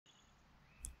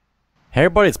Hey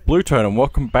everybody, it's BlueToad and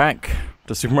welcome back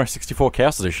to Super Mario 64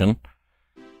 Chaos Edition.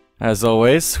 As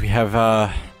always, we have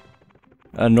a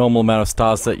normal amount of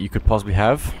stars that you could possibly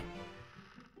have.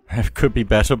 It could be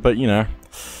better, but you know.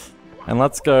 And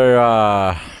let's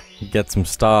go get some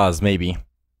stars, maybe.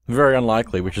 Very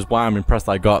unlikely, which is why I'm impressed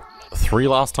that I got 3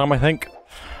 last time, I think.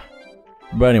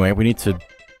 But anyway, we need to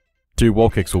do wall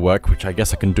kicks will work, which I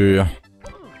guess I can do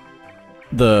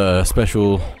the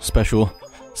special.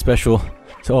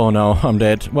 Oh no, I'm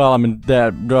dead. Well, I'm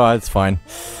dead. Oh, it's fine.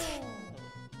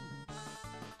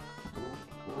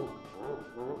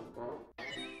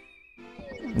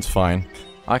 It's fine.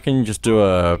 I can just do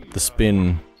the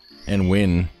spin and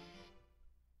win.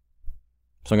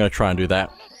 So I'm gonna try and do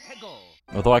that.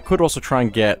 Although I could also try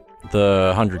and get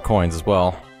the 100 coins as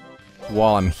well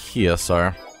while I'm here,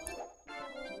 so.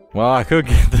 Well, I could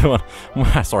get the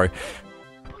one. Sorry.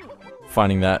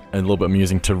 Finding that a little bit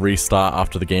amusing to restart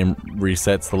after the game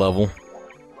resets the level.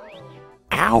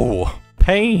 Ow!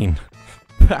 Pain!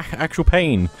 Actual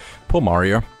pain. Poor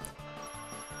Mario.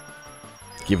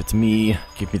 Give it to me.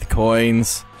 Give me the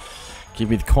coins. Give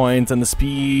me the coins and the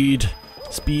speed.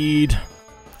 Speed.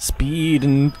 Speed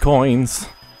and coins.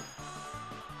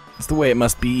 It's the way it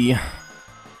must be.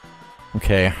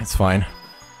 Okay, it's fine.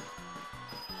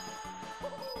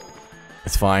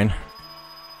 It's fine.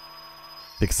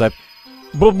 Because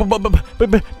no!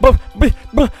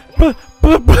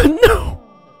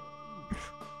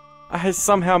 I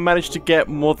somehow managed to get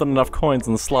more than enough coins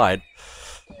on the slide.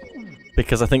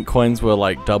 Because I think coins were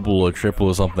like double or triple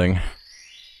or something.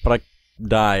 But I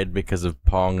died because of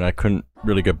Pong and I couldn't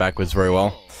really go backwards very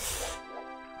well.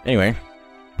 Anyway.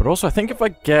 But also I think if I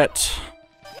get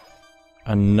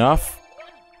enough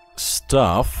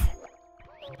stuff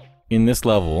in this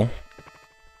level,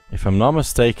 if I'm not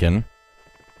mistaken.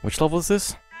 Which level is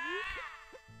this?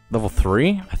 Level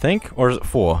 3, I think? Or is it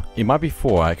 4? It might be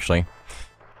 4, actually.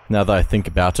 Now that I think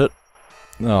about it.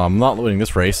 No, I'm not winning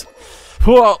this race.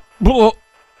 Well,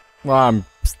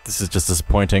 this is just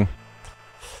disappointing.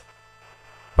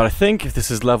 But I think if this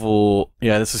is level...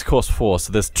 Yeah, this is course 4,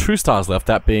 so there's 2 stars left,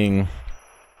 that being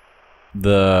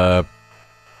the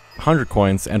 100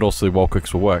 coins and also the wall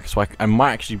kicks will work. So I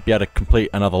might actually be able to complete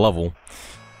another level.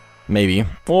 Maybe.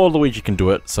 Or Luigi can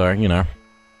do it, so, you know.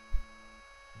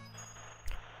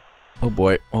 Oh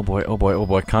boy, oh boy, oh boy, oh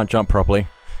boy, can't jump properly.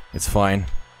 It's fine.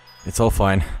 It's all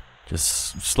fine.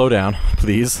 Just slow down,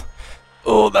 please.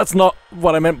 Oh, that's not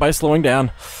what I meant by slowing down.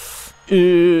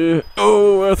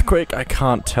 Oh, earthquake. I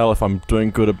can't tell if I'm doing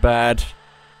good or bad.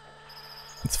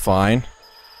 It's fine.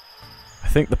 I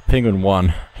think the penguin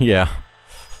won. Yeah.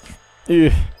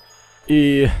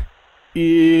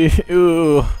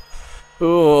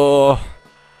 Oh.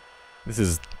 This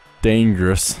is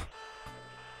dangerous.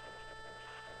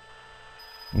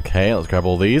 Okay, let's grab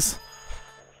all these.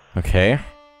 Okay.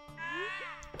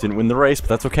 Didn't win the race, but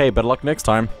that's okay. Better luck next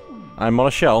time. I'm on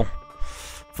a shell.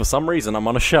 For some reason, I'm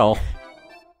on a shell.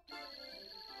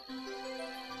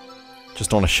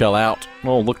 Just on a shell out.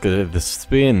 Oh, look at the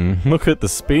spin. Look at the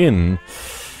spin.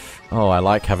 Oh, I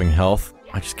like having health.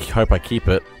 I just hope I keep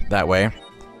it that way.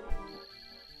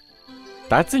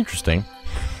 That's interesting.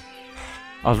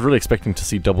 I was really expecting to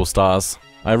see double stars.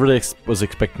 I really was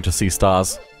expecting to see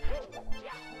stars.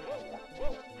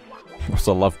 I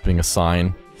also love being a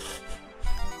sign.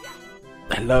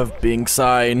 I love being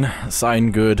sign.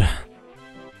 Sign good.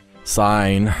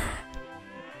 Sign.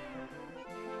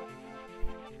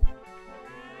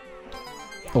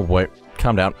 Oh wait,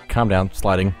 calm down,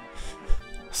 sliding.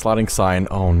 Sliding sign,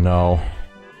 oh no.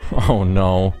 Oh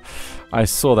no. I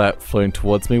saw that floating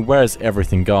towards me, where is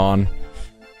everything gone?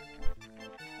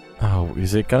 Oh,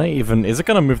 is it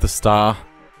gonna move the star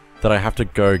that I have to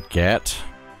go get?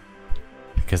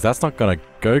 Because that's not gonna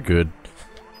go good.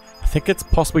 I think it's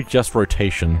possibly just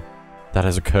rotation that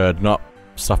has occurred, not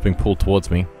stuff being pulled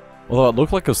towards me. Although it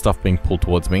looked like it was stuff being pulled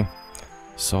towards me.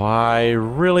 So I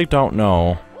really don't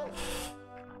know.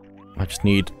 I just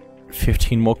need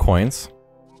 15 more coins.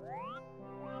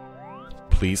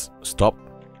 Please, stop.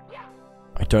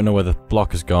 I don't know where the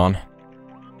block has gone.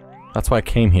 That's why I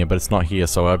came here, but it's not here,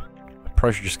 so I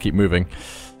probably should just keep moving.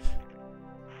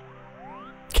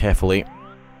 Carefully.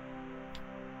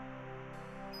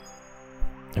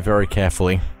 Very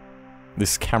carefully.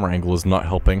 This camera angle is not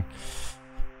helping.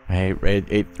 Hey,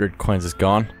 8 red coins is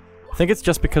gone. I think it's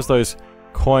just because those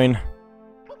coin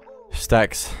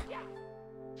stacks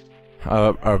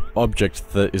are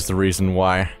object that is the reason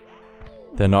why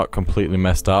they're not completely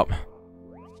messed up.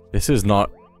 This is not...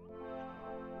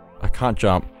 I can't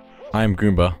jump. I am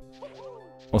Goomba.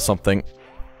 Or something.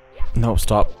 No,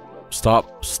 stop.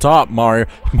 Stop. Stop, Mario.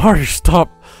 Mario,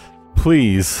 stop!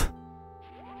 Please.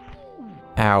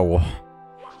 Ow.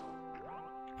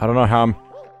 I don't know how I'm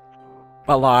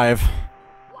alive.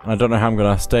 I don't know how I'm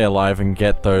gonna stay alive and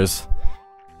get those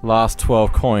last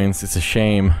 12 coins. It's a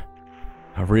shame.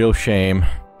 A real shame.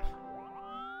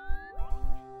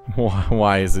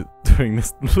 Why is it doing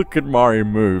this? Look at Mario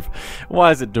move.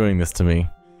 Why is it doing this to me?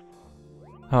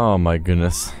 Oh my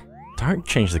goodness. Don't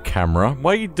change the camera.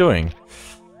 What are you doing?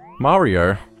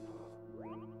 Mario.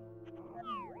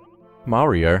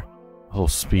 Mario. Oh,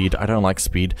 speed. I don't like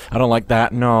speed. I don't like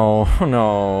that. No.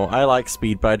 No. I like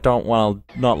speed, but I don't want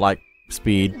to not like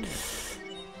speed.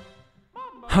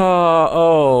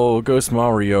 Oh, Ghost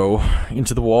Mario.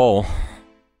 Into the wall.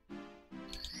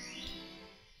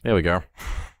 There we go.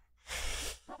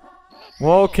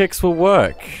 Wall kicks will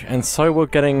work, and so we're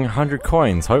getting 100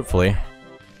 coins, hopefully.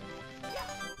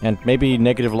 And maybe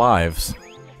negative lives.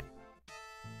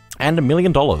 And $1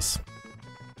 million.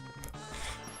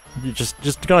 You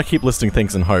just gotta keep listing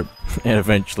things and hope. And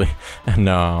eventually.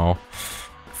 No.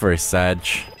 Very sad.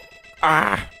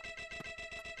 Ah!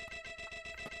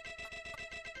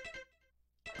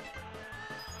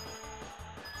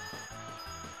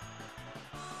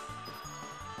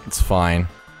 It's fine.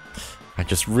 I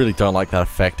just really don't like that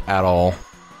effect at all.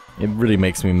 It really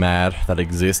makes me mad that it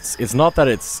exists. It's not that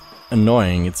it's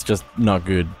annoying, it's just not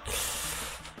good.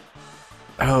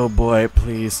 Oh boy,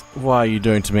 please. What are you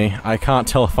doing to me? I can't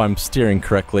tell if I'm steering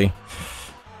correctly.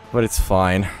 But it's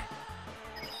fine.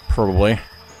 Probably. Okay,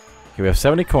 we have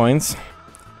 70 coins.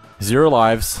 0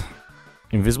 lives.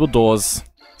 Invisible doors.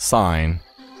 Sign.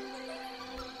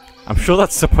 I'm sure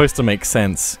that's supposed to make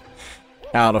sense.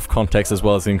 Out of context as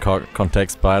well as in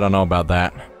context, but I don't know about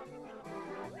that.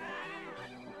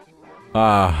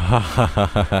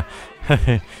 Ah,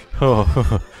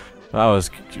 oh, that was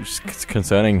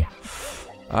concerning.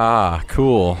 Ah,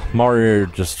 cool. Mario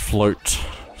just float.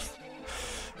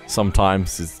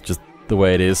 Sometimes it's just the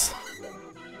way it is.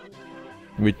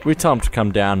 We tell him to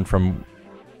come down from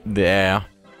the air,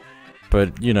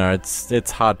 but you know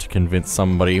it's hard to convince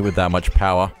somebody with that much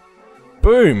power.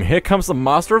 Boom! Here comes the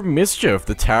Master of Mischief,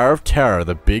 the Tower of Terror,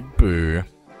 the Big Boo.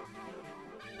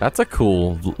 That's a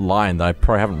cool line that I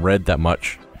probably haven't read that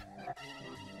much.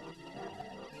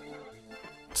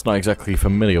 It's not exactly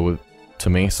familiar to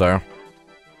me, so...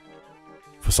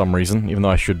 For some reason, even though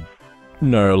I should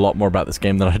know a lot more about this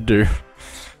game than I do.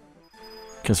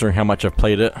 Considering how much I've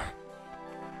played it.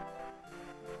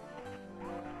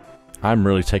 I'm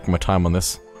really taking my time on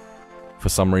this. For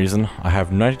some reason. I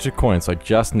have 92 coins, so I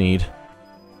just need...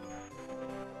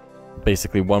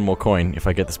 basically one more coin if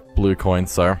I get this blue coin,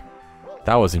 so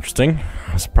that was interesting.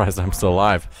 I'm surprised I'm still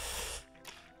alive.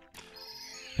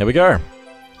 Here we go.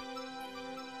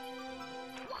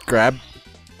 Grab.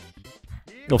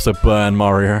 Also burn,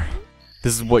 Mario.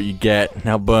 This is what you get.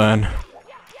 Now burn.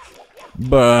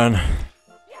 Burn.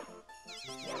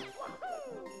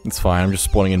 It's fine, I'm just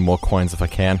spawning in more coins if I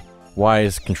can. Why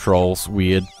is controls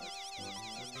weird?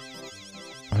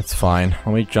 It's fine.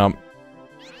 Let me jump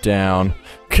down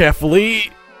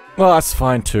carefully. Well, that's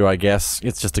fine too, I guess.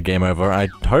 It's just a game over. I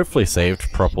hopefully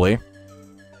saved properly.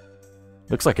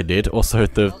 Looks like it did. Also,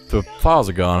 the files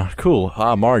are gone. Cool.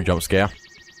 Ah, Mario jump scare.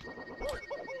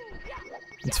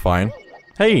 It's fine.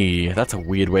 Hey, that's a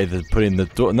weird way to put in the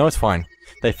door. No, it's fine.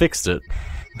 They fixed it.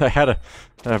 They had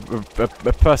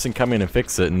a person come in and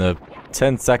fix it. In the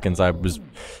 10 seconds, I was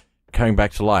coming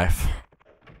back to life.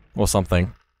 Or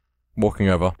something. Walking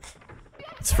over.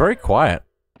 It's very quiet.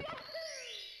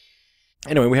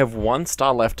 Anyway, we have 1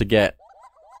 star left to get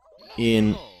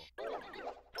in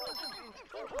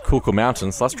Cool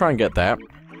Mountains. Let's try and get that.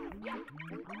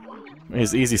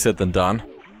 It's easy said than done.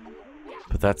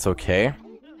 But that's okay.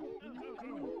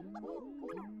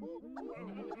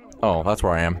 Oh, that's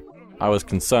where I am. I was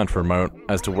concerned for a moment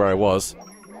as to where I was.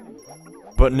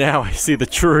 But now I see the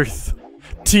truth.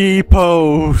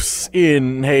 T-pose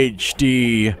in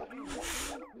HD.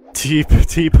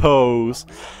 T-pose.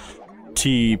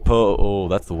 T-pose. Oh,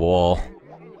 that's the wall.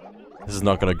 This is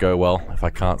not gonna go well if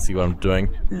I can't see what I'm doing.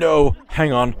 No!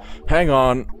 Hang on. Hang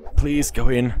on. Please, go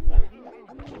in.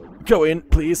 Go in,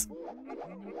 please.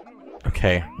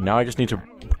 Okay, now I just need to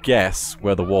guess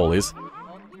where the wall is.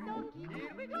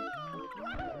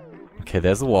 Okay,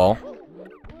 there's the wall.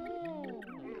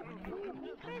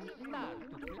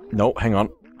 Nope, hang on.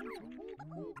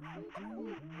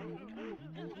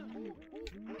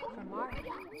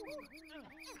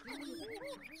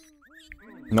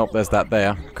 Nope, there's that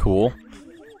there. Cool.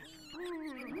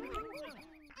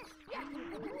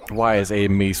 Why is A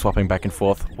and me swapping back and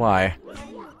forth? Why?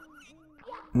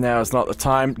 Now it's not the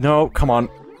time. No, come on.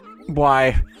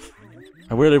 Why?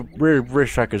 I really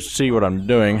wish I could see what I'm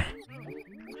doing.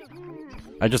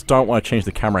 I just don't want to change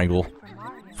the camera angle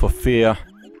for fear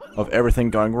of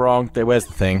everything going wrong. There, where's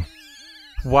the thing?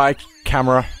 Why,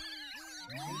 camera?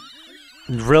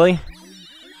 Really?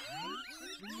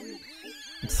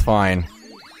 It's fine.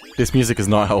 This music is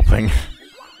not helping.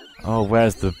 Oh,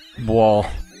 where's the wall?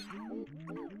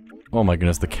 Oh my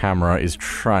goodness, the camera is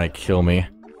trying to kill me.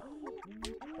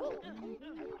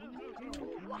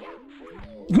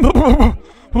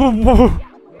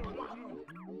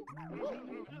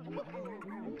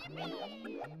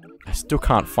 I still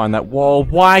can't find that wall.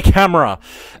 Why, camera?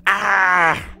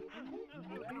 Ah!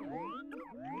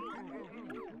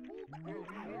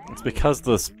 It's because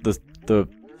the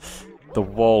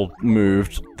wall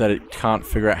moved that it can't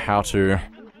figure out how to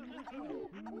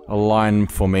align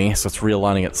for me, so it's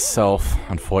realigning itself,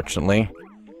 unfortunately.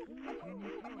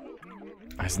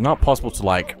 It's not possible to,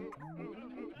 like,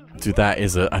 do that,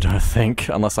 is it? I don't think,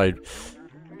 unless I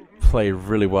play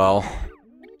really well.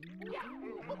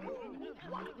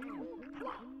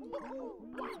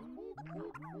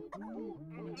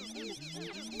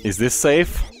 Is this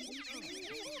safe?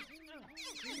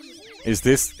 Is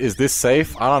this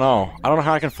safe? I don't know. I don't know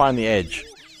how I can find the edge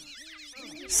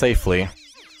safely.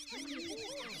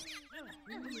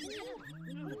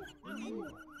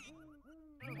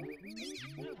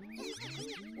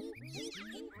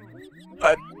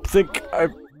 I think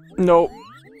no.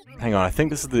 Hang on. I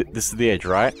think this is the edge,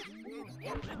 right?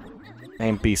 A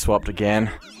and B swapped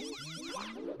again.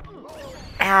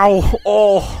 Ow!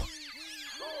 Oh!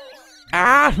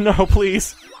 Ah! No,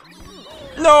 please!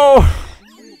 No!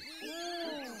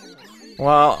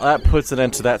 Well, that puts an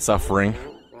end to that suffering.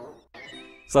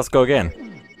 So let's go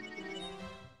again.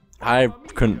 I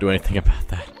couldn't do anything about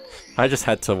that. I just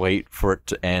had to wait for it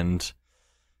to end.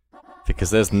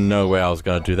 Because there's no way I was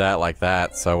gonna do that like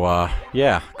that, so,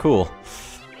 yeah, cool.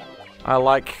 I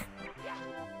like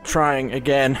trying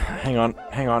again. Hang on.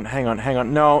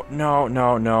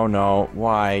 No.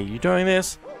 Why are you doing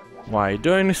this? Why are you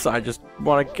doing this? I just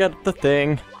want to get the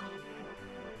thing.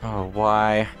 Oh,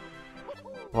 why?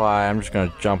 Why? I'm just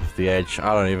gonna jump off the edge.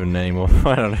 I don't even anymore.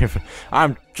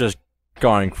 I'm just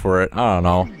going for it. I don't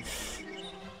know.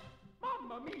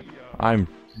 I'm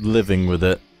living with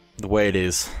it the way it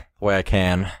is. The way I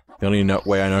can. The only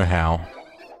way I know how.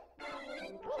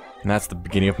 And that's the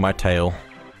beginning of my tale.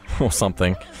 Or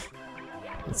something.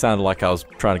 It sounded like I was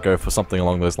trying to go for something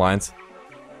along those lines.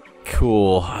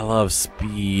 Cool. I love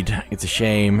speed. It's a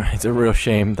shame. It's a real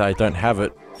shame that I don't have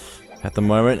it at the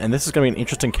moment. And this is going to be an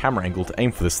interesting camera angle to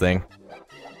aim for this thing.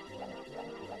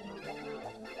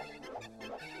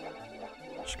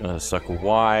 Just going to circle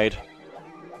wide.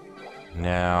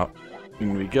 Now,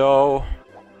 in we go.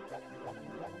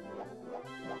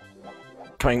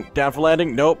 Coming down for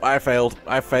landing. Nope, I failed.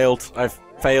 I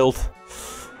failed.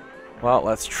 Well,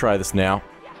 let's try this now.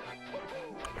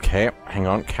 Okay, hang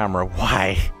on. Camera,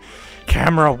 why?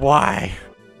 Camera, why?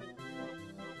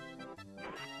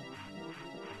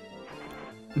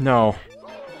 No.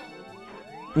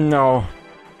 No.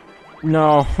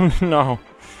 No. No.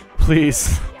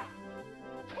 Please.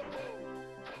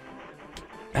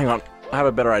 Hang on. I have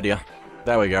a better idea.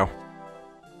 There we go.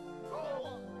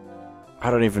 I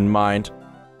don't even mind.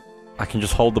 I can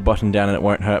just hold the button down and it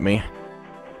won't hurt me.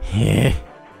 Yeah.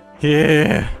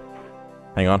 Yeah.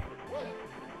 Hang on.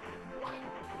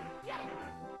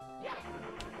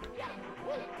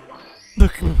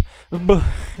 Look.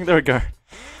 There we go.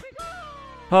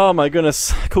 Oh my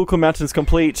goodness. Cool Mountain's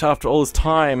complete after all this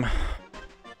time.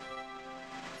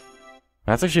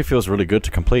 That actually feels really good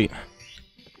to complete.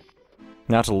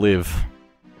 Now to live.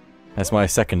 That's my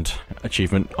second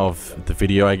achievement of the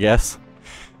video, I guess.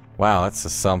 Wow, that's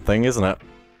just something, isn't it?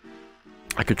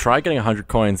 I could try getting 100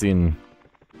 coins in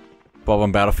Bob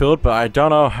on Battlefield, but I don't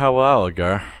know how well it'll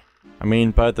go. I mean,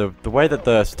 by the way that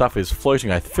the stuff is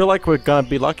floating, I feel like we're gonna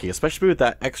be lucky, especially with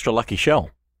that extra lucky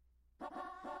shell.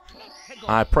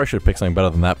 I probably should pick something better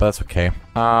than that, but that's okay.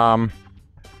 No,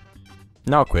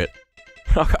 I'll quit.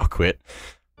 I'll quit.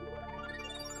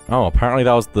 Oh, apparently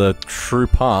that was the true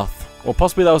path. Or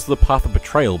possibly that was the path of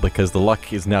betrayal, because the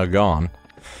luck is now gone.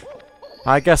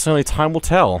 I guess only time will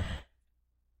tell.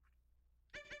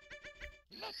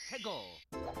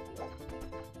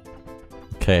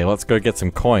 Okay, let's go get some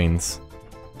coins.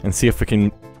 And see if we can...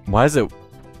 Why is it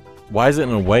in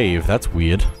a wave? That's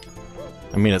weird.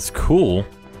 I mean, it's cool,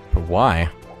 but why?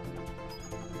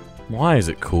 Why is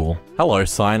it cool? Hello,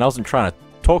 sign. I wasn't trying to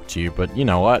talk to you, but you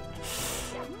know what?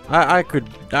 I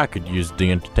could use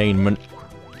the entertainment.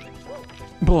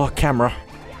 Oh, camera.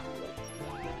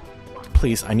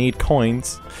 Please, I need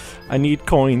coins. I need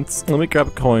coins. Let me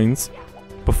grab coins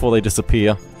before they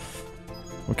disappear.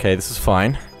 Okay, this is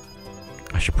fine.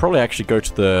 I should probably actually go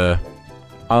to the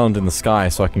island in the sky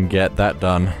so I can get that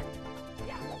done.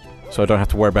 So I don't have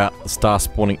to worry about the star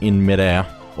spawning in midair.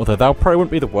 Although that probably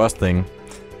wouldn't be the worst thing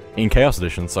in Chaos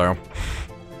Edition, so...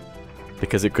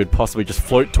 because it could possibly just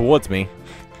float towards me.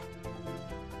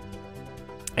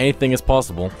 Anything is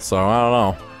possible, so I don't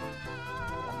know.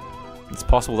 It's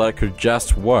possible that it could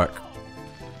just work.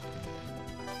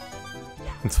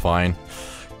 It's fine.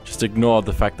 Just ignore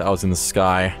the fact that I was in the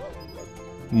sky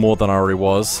more than I already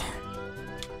was.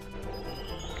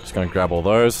 Just gonna grab all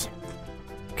those.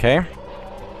 Okay.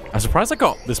 I'm surprised I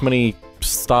got this many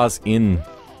stars in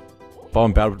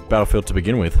Bomb Battlefield to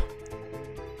begin with.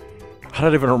 I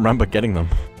don't even remember getting them.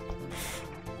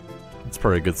 It's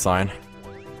probably a good sign.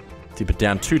 Deep it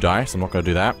down 2 die, so I'm not gonna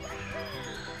do that.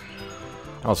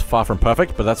 That was far from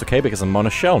perfect, but that's okay because I'm on a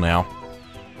shell now.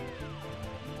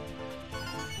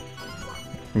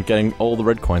 I'm getting all the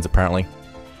red coins, apparently.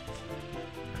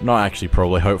 Not actually,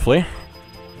 probably, hopefully.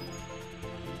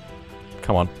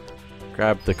 Come on.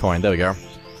 Grab the coin. There we go.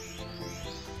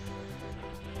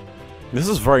 This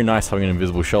is very nice having an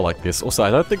invisible shell like this. Also,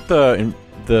 I don't think the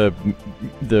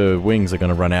wings are going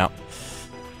to run out.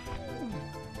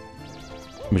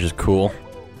 Which is cool.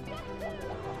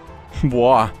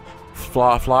 Why?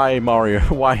 Fly, Mario.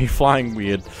 Why are you flying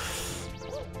weird?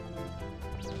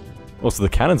 Also, the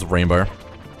cannon's rainbow.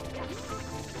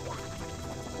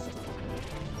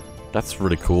 That's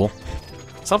really cool.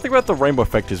 Something about the rainbow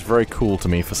effect is very cool to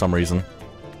me for some reason.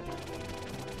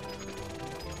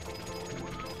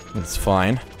 It's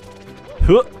fine.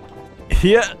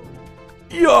 Here.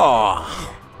 Yeah.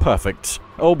 Perfect.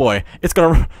 Oh boy. It's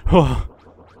gonna...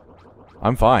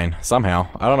 I'm fine. Somehow.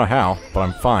 I don't know how, but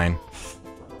I'm fine.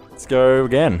 Let's go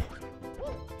again.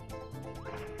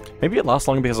 Maybe it lasts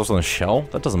longer because I was on a shell?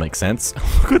 That doesn't make sense.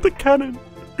 Look at the cannon.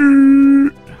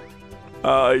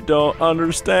 I don't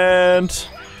understand.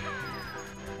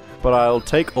 But I'll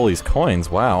take all these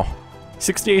coins. Wow.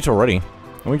 68 already.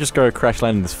 Let me just go crash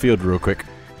land in this field real quick.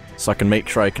 So I can make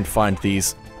sure I can find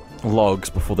these logs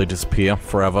before they disappear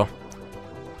forever.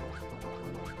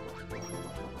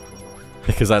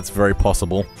 Because that's very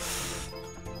possible.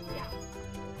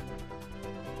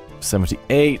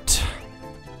 78.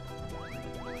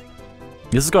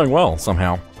 This is going well,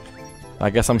 somehow.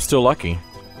 I guess I'm still lucky.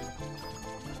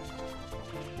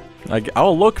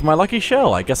 Oh look, my lucky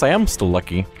shell! I guess I am still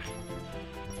lucky.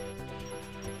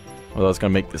 Well, that's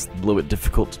gonna make this a little bit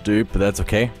difficult to do, but that's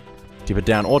okay. Keep it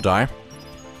down or die.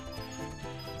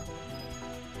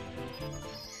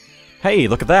 Hey,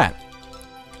 look at that!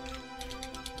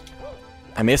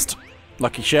 I missed.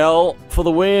 Lucky shell for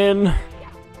the win!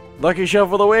 Lucky shell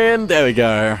for the win! There we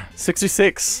go.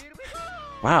 66.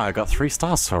 Wow, I got 3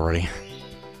 stars already.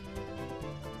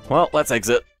 Well, let's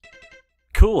exit.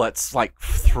 Cool, that's like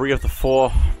 3 of the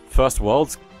 4 first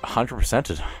worlds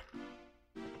 100%ed.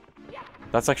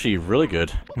 That's actually really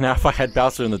good. Now if I had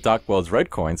Bowser in the Dark World's red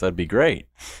coins, that'd be great.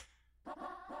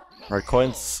 Red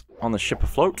coins on the ship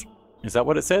afloat? Is that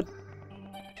what it said?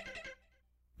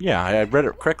 Yeah, I read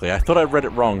it correctly. I thought I read it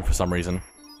wrong for some reason.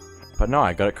 But no,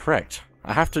 I got it correct.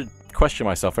 I have to question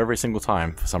myself every single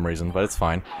time for some reason, but it's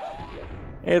fine.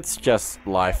 It's just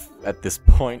life at this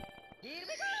point.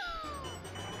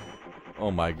 Oh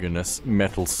my goodness,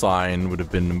 metal sign would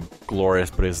have been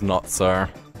glorious, but it's not so.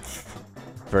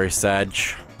 Very sad.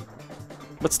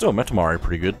 But still, Metal Mario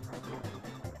pretty good.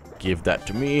 Give that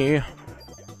to me.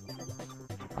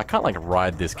 I can't like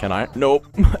ride this, can I? Nope.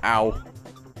 Ow.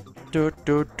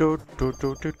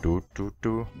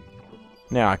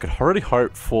 Now, I could already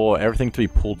hope for everything to be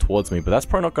pulled towards me, but that's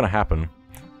probably not going to happen.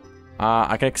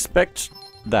 I can expect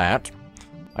that.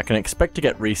 I can expect to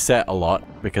get reset a lot,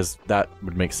 because that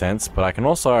would make sense, but I can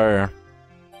also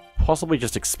possibly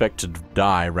just expect to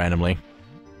die randomly.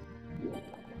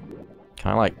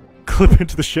 Can I, like, clip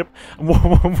into the ship?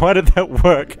 Why did that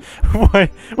work? Why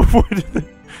did that...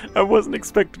 I wasn't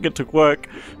expecting it to work,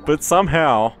 but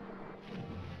somehow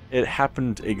it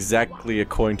happened exactly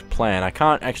according to plan. I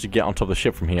can't actually get on top of the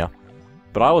ship from here,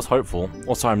 but I was hopeful.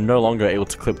 Also, I'm no longer able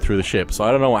to clip through the ship, so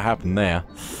I don't know what happened there.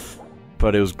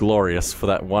 But it was glorious for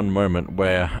that one moment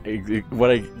where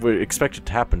what I expected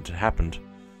to happen happened.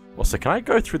 Also, can I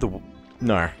go through the...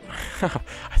 No. I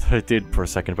thought I did for a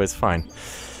second, but it's fine.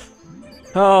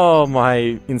 Oh,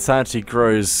 my insanity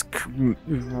grows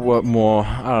more,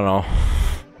 I don't know,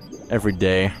 every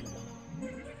day.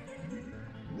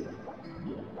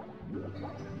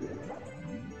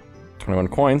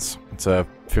 $21 coins. It's a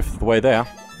 1/5 of the way there.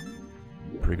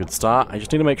 Pretty good start. I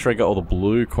just need to make sure I get all the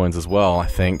blue coins as well, I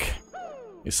think.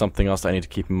 Is something else that I need to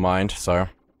keep in mind, so...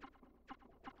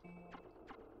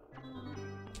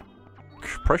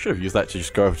 probably should have used that to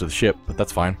just go over to the ship, but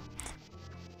that's fine.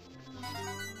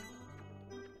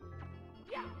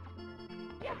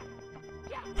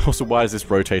 Also, why is this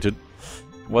rotated?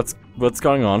 What's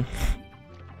going on?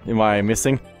 Am I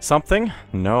missing something?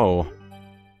 No.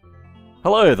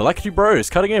 Hello, the Lackey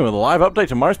Bros, cutting in with a live update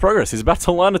to Mario's progress. He's about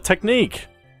to learn a technique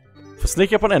for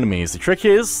sneaking up on enemies. The trick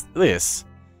is this.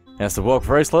 He has to walk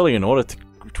very slowly in order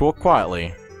to walk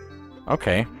quietly.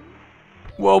 Okay.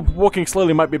 Well, walking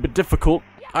slowly might be a bit difficult.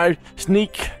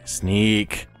 Sneak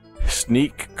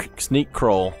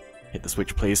crawl. Hit the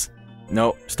switch, please.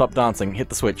 No, stop dancing. Hit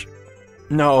the switch.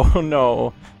 No,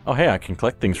 no. Oh, hey, I can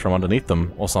collect things from underneath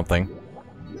them or something.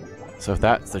 So if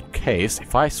that's the case,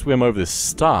 if I swim over this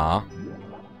star...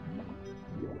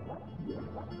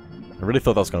 I really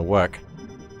thought that was going to work.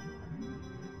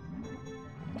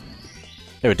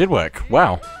 Oh, it did work.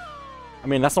 Wow. I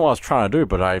mean, that's not what I was trying to do,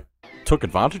 but I took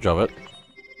advantage of it.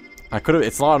 I could have...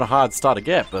 It's not a hard star to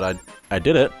get, but I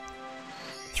did it.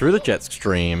 Through the jet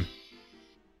stream.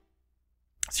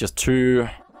 It's just two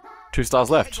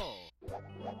stars left.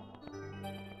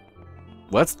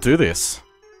 Let's do this.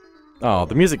 Oh,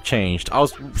 the music changed. I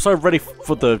was so ready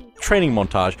for the training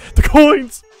montage. The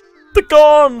coins! They're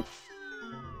gone!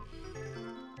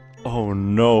 Oh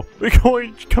no. The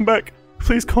coin, come back.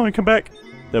 Please, coin, come back.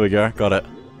 There we go, got it.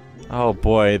 Oh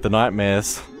boy, the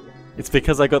nightmares. It's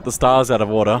because I got the stars out of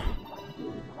order.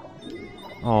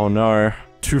 Oh no.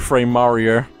 Two-frame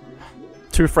Mario.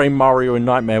 Two-frame Mario in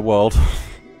Nightmare World.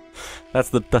 That's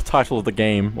the title of the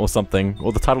game, or something.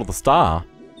 Or the title of the star.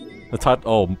 The title.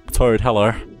 Oh, Toad,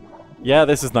 hello. Yeah,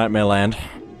 this is Nightmare Land.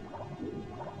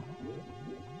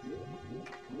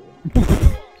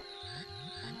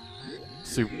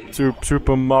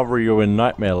 Super Mario in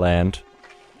Nightmare Land.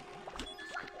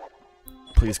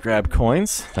 Please grab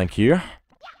coins. Thank you.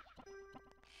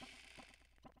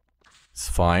 It's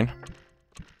fine.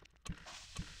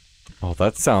 Oh,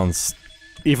 that sounds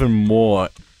even more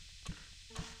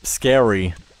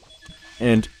scary.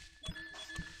 And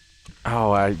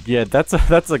oh, yeah, that's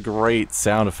a great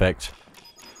sound effect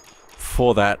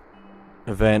for that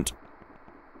event.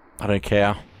 I don't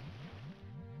care.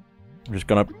 I'm just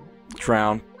gonna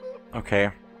drown.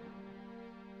 Okay.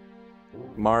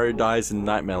 Mario dies in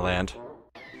Nightmare Land.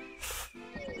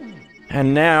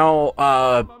 And now,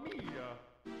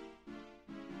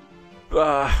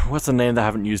 what's the name that I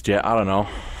haven't used yet? I don't know.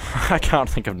 I can't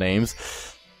think of names.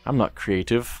 I'm not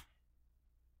creative.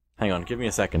 Hang on, give me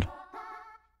a second.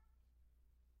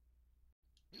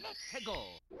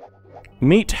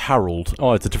 Meet Harold.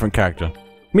 Oh, it's a different character.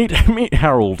 Meet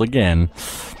Harold again.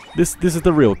 This is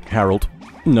the real Harold.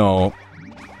 No.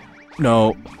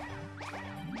 No.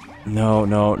 No,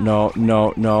 no, no,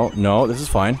 no, no, no. This is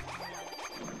fine.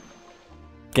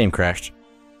 Game crashed.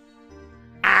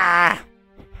 Ah!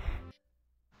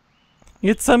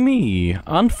 It's a me.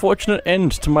 Unfortunate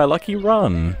end to my lucky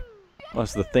run. Oh,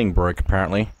 so the thing broke,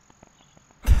 apparently.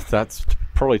 That's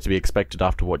probably to be expected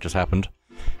after what just happened.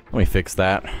 Let me fix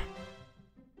that.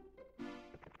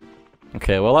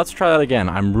 Okay, well, let's try that again.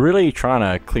 I'm really trying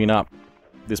to clean up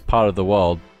this part of the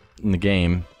world in the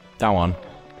game. That one.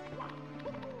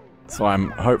 So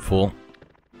I'm hopeful.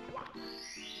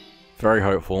 Very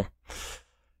hopeful.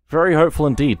 Very hopeful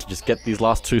indeed to just get these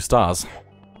last 2 stars.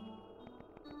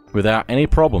 Without any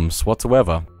problems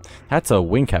whatsoever. That's a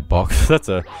Wingcat box.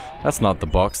 That's not the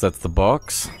box, that's the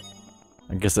box.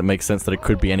 I guess it makes sense that it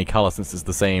could be any color since it's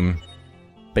the same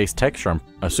base texture, I'm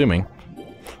assuming.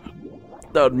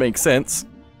 That would make sense.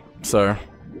 So...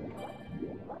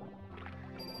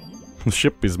 the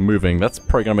ship is moving. That's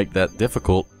probably gonna make that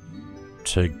difficult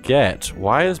to get.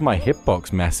 Why is my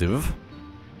hitbox massive?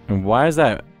 And why is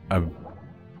that a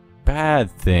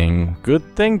bad thing?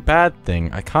 Good thing? Bad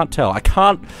thing? I can't tell. I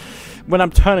can't... when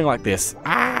I'm turning like this.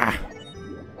 Ah!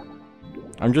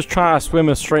 I'm just trying to swim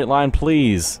a straight line,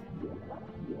 please.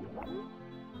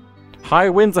 High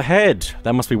winds ahead!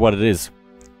 That must be what it is.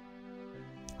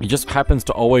 It just happens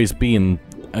to always be in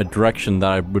a direction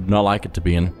that I would not like it to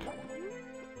be in.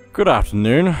 Good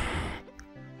afternoon.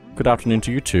 Good afternoon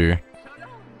to you too.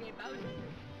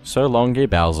 So long, Gay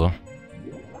Bowser.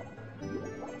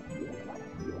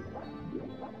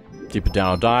 Deep it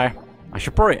down or die. I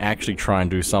should probably actually try and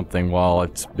do something while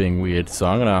it's being weird, so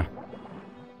I'm gonna...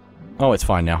 oh, it's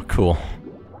fine now. Cool.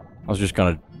 I was just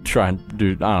gonna try and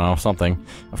do, I don't know, something.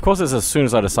 Of course, it's as soon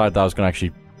as I decide that I was gonna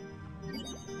actually...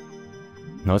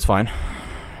 no, it's fine.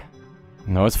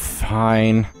 No, it's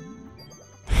fine.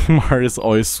 Mario's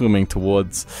always swimming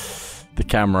towards the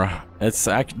camera. It's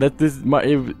actually...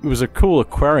 it was a cool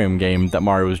aquarium game that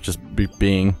Mario was just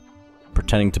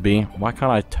pretending to be. Why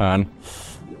can't I turn?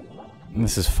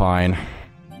 This is fine.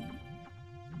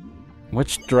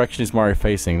 Which direction is Mario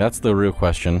facing? That's the real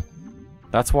question.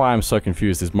 That's why I'm so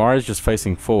confused, is Mario's just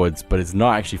facing forwards, but it's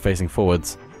not actually facing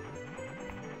forwards.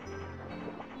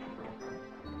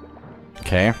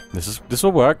 Okay, this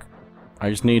will work. I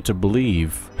just need to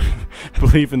believe.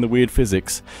 Believe in the weird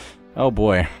physics. Oh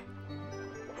boy.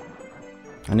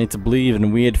 I need to believe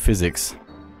in weird physics.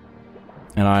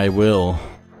 And I will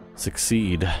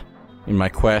succeed in my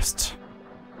quest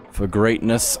for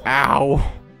greatness.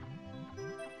 Ow!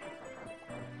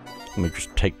 Let me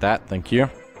just take that, thank you.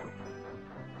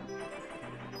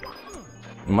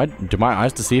 Do my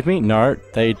eyes deceive me? No,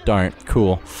 they don't.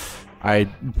 Cool. I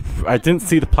didn't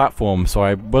see the platform, so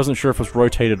I wasn't sure if it was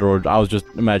rotated or I was just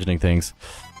imagining things.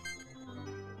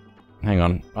 Hang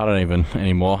on, I don't even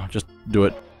anymore. Just do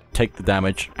it. Take the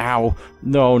damage. Ow!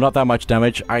 No, not that much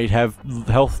damage. I have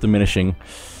health diminishing.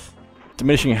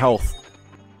 Diminishing health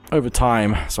over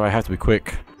time, so I have to be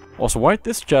quick. Also, won't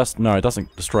this just... No, it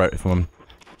doesn't destroy it if I'm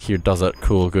here, does it?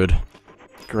 Cool, good.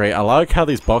 Great, I like how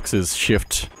these boxes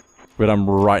shift when I'm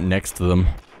right next to them.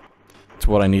 It's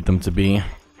what I need them to be.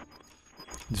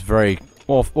 It's very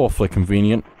awfully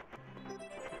convenient.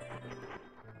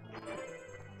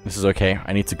 This is okay.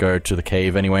 I need to go to the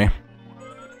cave anyway.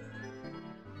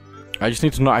 I just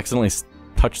need to not accidentally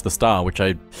touch the star, which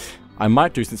I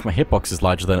might do since my hitbox is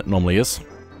larger than it normally is.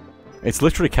 It's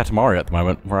literally Katamari at the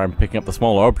moment, where I'm picking up the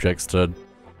smaller objects to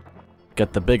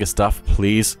get the bigger stuff.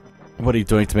 Please. What are you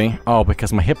doing to me? Oh,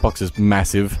 because my hitbox is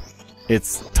massive.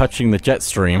 It's touching the jet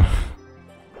stream.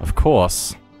 Of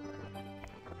course.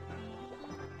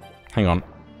 Hang on.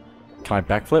 Can I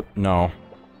backflip? No.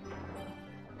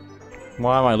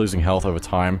 Why am I losing health over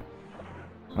time?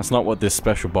 That's not what this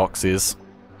special box is.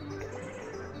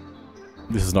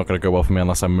 This is not going to go well for me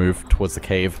unless I move towards the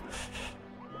cave.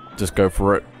 Just go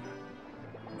for it.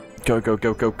 Go, go,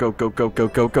 go, go, go, go, go, go,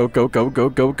 go, go, go, go, go,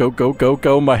 go, go, go, go,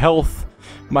 go, my health!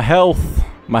 My health!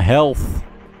 My health!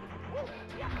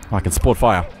 I can support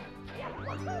fire.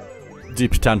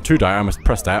 Deep down 2 die, I must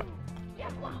press that.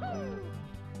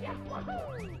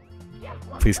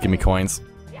 Please give me coins.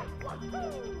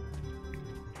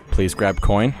 Please grab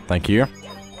coin, thank you.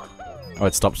 Oh,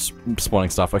 it stops spawning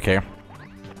stuff, okay.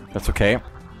 That's okay.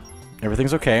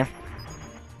 Everything's okay.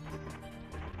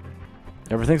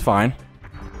 Everything's fine.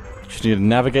 Just need to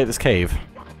navigate this cave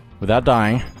without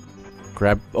dying.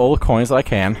 Grab all the coins that I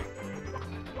can.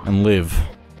 And live.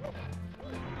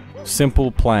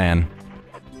 Simple plan.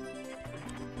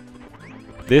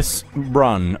 This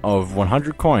run of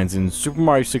 100 coins in Super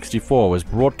Mario 64 was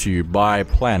brought to you by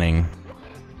planning.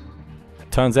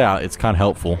 Turns out it's kind of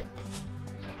helpful.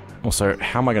 Also,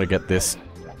 how am I going to get this?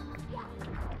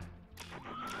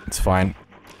 It's fine.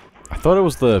 I thought it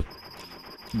was the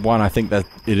one I think that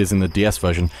it is in the DS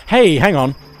version. Hey, hang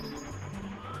on!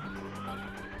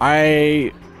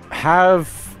 I have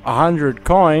 100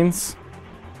 coins.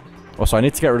 Also, I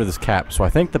need to get rid of this cap, so I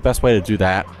think the best way to do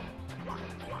that,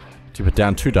 to put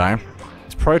down 2 die,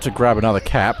 is probably to grab another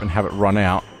cap and have it run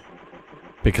out.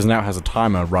 Because now it has a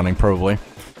timer running, probably.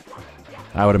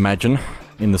 I would imagine,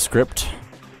 in the script.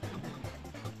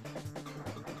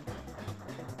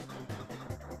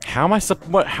 How am I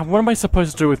what am I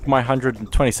supposed to do with my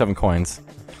 127 coins?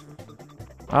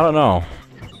 I don't know.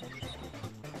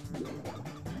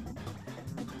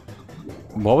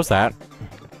 What was that?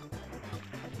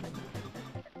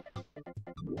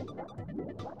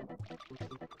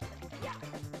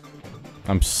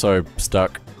 I'm so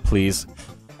stuck. Please.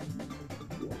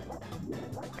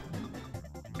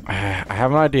 I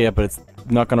have an idea, but it's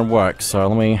not gonna work, so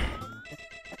let me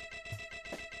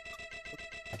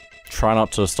try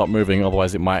not to stop moving,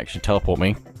 otherwise it might actually teleport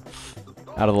me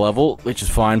out of the level, which is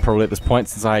fine probably at this point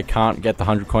since I can't get the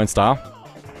 100 coin star.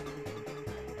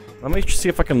 Let me see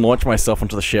if I can launch myself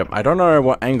onto the ship. I don't know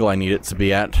what angle I need it to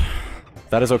be at.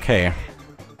 That is okay.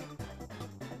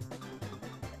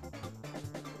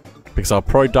 Because I'll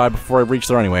probably die before I reach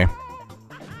there anyway.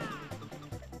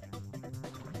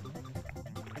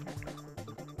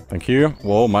 Thank you.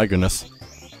 Whoa, my goodness.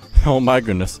 Oh my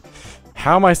goodness.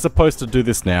 How am I supposed to do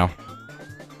this now?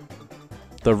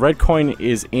 The red coin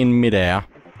is in midair.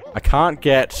 I can't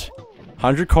get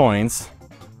 100 coins.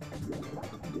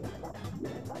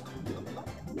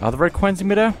 Are the red coins in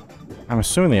midair? I'm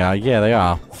assuming they are. Yeah, they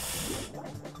are.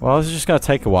 Well, this is just gonna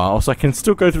take a while. So I can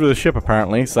still go through the ship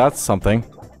apparently, so that's something.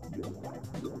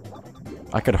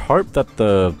 I could hope that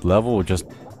the level just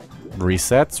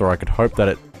resets, or I could hope that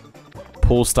it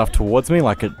pulls stuff towards me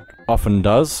like it often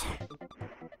does.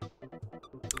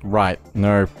 Right,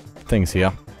 no things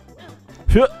here.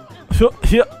 There's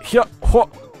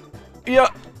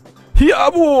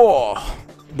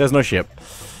no ship.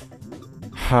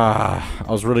 I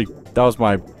was really that was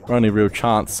my only real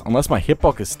chance. Unless my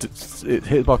hitbox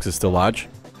is still large.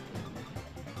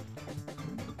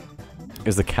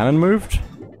 Is the cannon moved?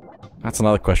 That's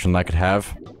another question I could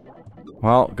have.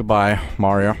 Well, goodbye,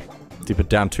 Mario. Dip it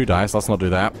down 2 dice. Let's not do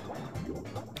that.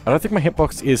 I don't think my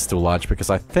hitbox is still large because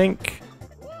I think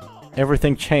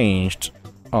everything changed.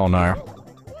 Oh no.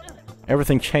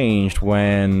 Everything changed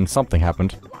when something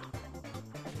happened.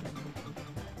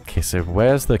 Okay, so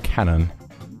where's the cannon?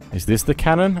 Is this the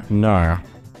cannon? No.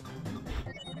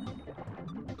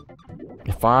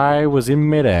 If I was in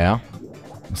midair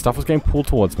and stuff was getting pulled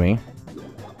towards me,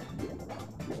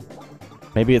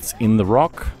 maybe it's in the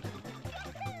rock?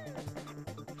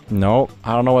 No,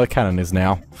 I don't know where the cannon is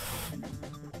now.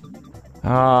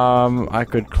 I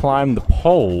could climb the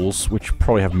poles, which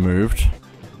probably have moved.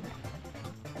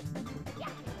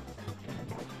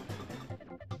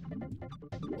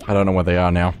 I don't know where they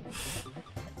are now.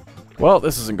 Well,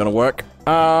 this isn't gonna work.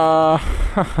 Hang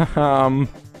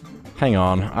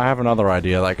on. I have another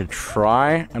idea that I could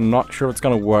try. I'm not sure if it's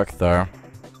gonna work, though.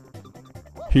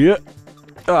 Here.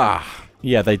 Ah.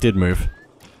 Yeah, they did move.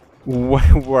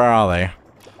 Where are they?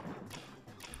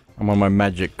 I'm on my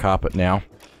magic carpet now.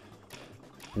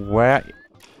 Where?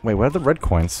 Wait, where are the red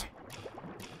coins?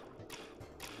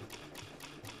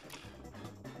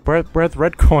 Where are the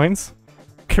red coins?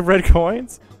 Red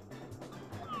coins?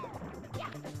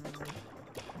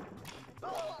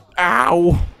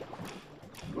 Ow!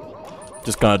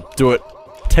 Just gonna do it.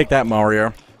 Take that,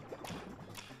 Mario.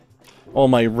 All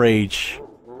my rage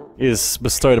is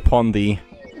bestowed upon thee.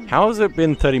 How has it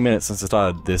been 30 minutes since I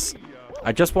started this?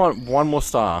 I just want 1 more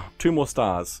star. 2 more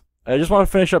stars. I just want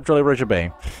to finish up Jolly Roger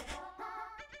Bay.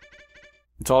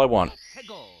 That's all I want.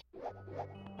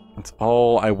 That's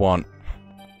all I want.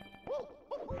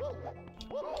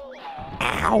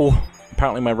 Ow!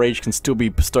 Apparently my rage can still be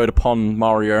bestowed upon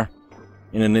Mario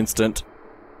in an instant.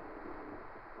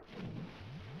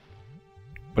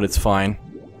 But it's fine.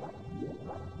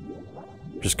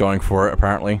 Just going for it,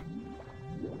 apparently.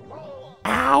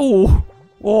 Ow!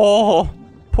 Oh!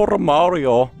 Poor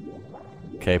Mario.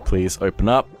 Okay, please, open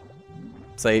up.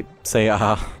 Say,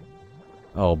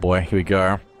 oh boy, here we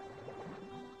go.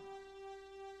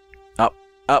 Up.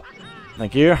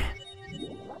 Thank you.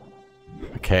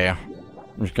 Okay. I'm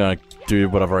just gonna do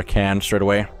whatever I can straight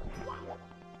away.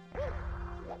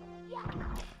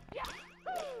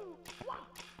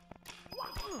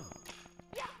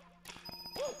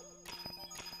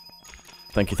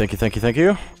 Thank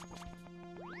you.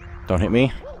 Don't hit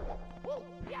me.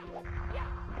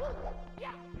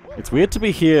 It's weird to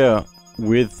be here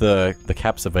with the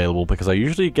caps available, because I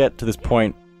usually get to this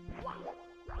point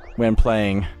when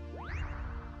playing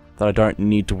that I don't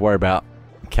need to worry about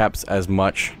caps as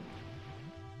much.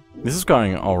 This is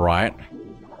going alright.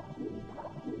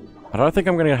 I don't think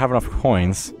I'm gonna have enough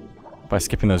coins by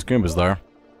skipping those Goombas though.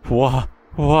 Whoa.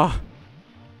 So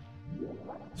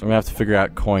I'm gonna have to figure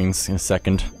out coins in a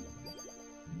second.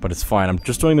 But it's fine, I'm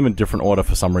just doing them in different order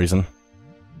for some reason.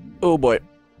 Oh boy.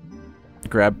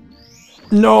 Grab.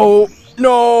 No!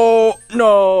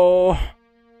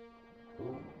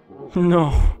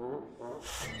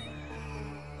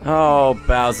 Oh,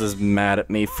 Bowser's mad at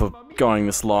me for going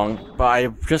this long, but I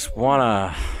just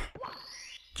wanna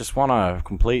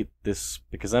complete this,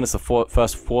 because then it's the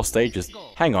first 4 stages.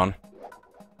 Hang on.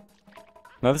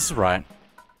 No, this is right.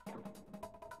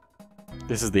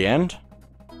 This is the end?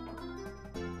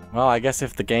 Well, I guess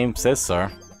if the game says so.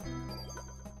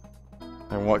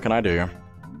 Then what can I do?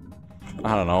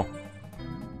 I don't know.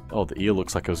 Oh, the ear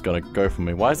looks like it was gonna go for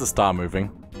me. Why is the star moving?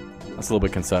 That's a little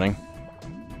bit concerning.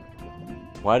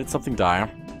 Why did something die?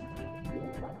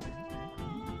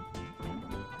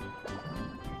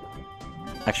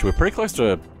 Actually, we're pretty close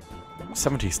to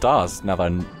 70 stars now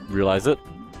that I realize it.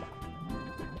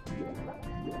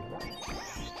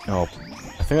 Oh,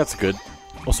 I think that's good.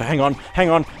 Also, hang on,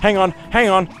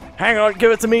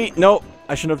 give it to me! No,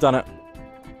 I shouldn't have done it.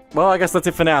 Well, I guess that's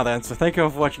it for now then, so thank you all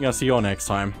for watching, I'll see you all next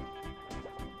time.